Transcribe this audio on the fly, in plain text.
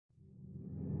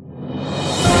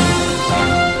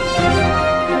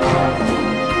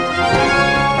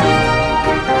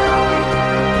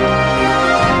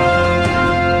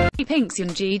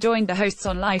Apink's Eunji joined the hosts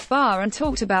on Live Bar and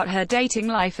talked about her dating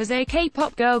life as a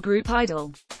K-pop girl group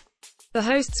idol. The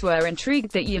hosts were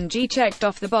intrigued that Eunji checked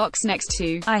off the box next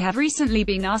to, "I have recently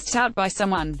been asked out by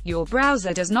someone. Your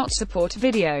browser does not support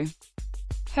video."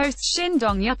 Hosts Shin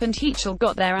Dong-yup and Heechul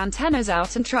got their antennas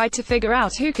out and tried to figure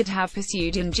out who could have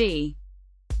pursued Eunji.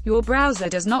 "Your browser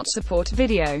does not support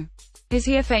video. Is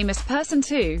he a famous person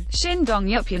too?" Shin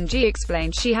Dong-yup. Eunji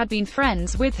explained she had been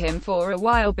friends with him for a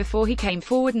while before he came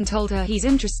forward and told her he's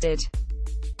interested.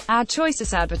 Ad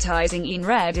choices advertising in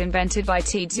red invented by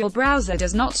Teeds. "Your browser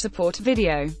does not support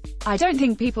video. I don't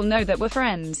think people know that we're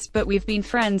friends, but we've been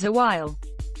friends a while.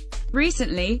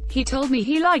 Recently, he told me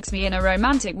he likes me in a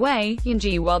romantic way."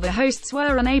 Eunji. While the hosts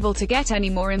were unable to get any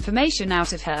more information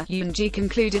out of her, Eunji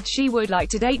concluded she would like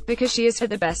to date because she is at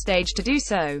the best age to do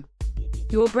so.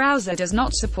 "Your browser does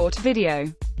not support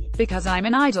video. Because I'm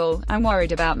an idol, I'm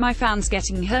worried about my fans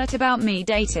getting hurt about me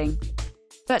dating.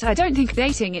 But I don't think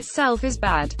dating itself is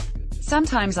bad.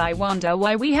 Sometimes I wonder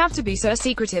why we have to be so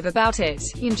secretive about it."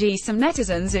 Eunji. Some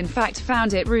netizens in fact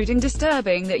found it rude and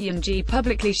disturbing that Eunji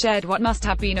publicly shared what must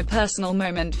have been a personal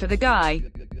moment for the guy.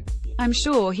 "I'm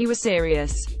sure he was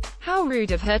serious. How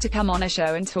rude of her to come on a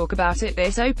show and talk about it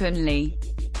this openly.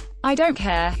 I don't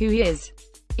care who he is.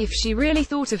 If she really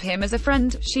thought of him as a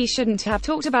friend, she shouldn't have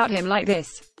talked about him like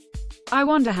this. I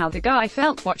wonder how the guy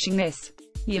felt watching this."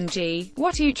 Eunji.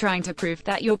 "What are you trying to prove,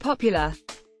 that you're popular?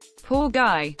 Poor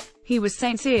guy. He was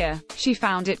sincere." She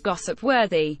found it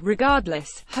gossip-worthy.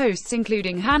 Regardless, hosts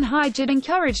including Han Hye-jin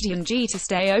encouraged Eunji to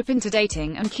stay open to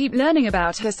dating and keep learning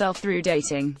about herself through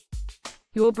dating.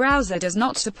 "Your browser does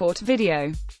not support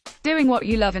video. Doing what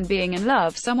you love and being in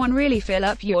love someone really fill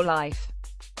up your life.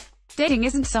 Dating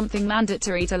isn't something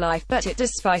mandatory to life, but it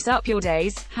does spice up your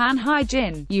days." Han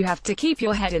Hye-jin. "You have to keep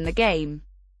your head in the game.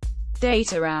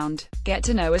 Date around. Get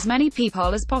to know as many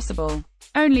people as possible.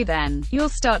 Only then, you'll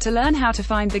start to learn how to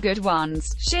find the good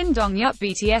ones." Shin Dong-yup.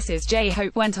 BTS's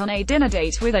J-Hope went on a dinner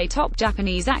date with a top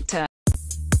Japanese actor.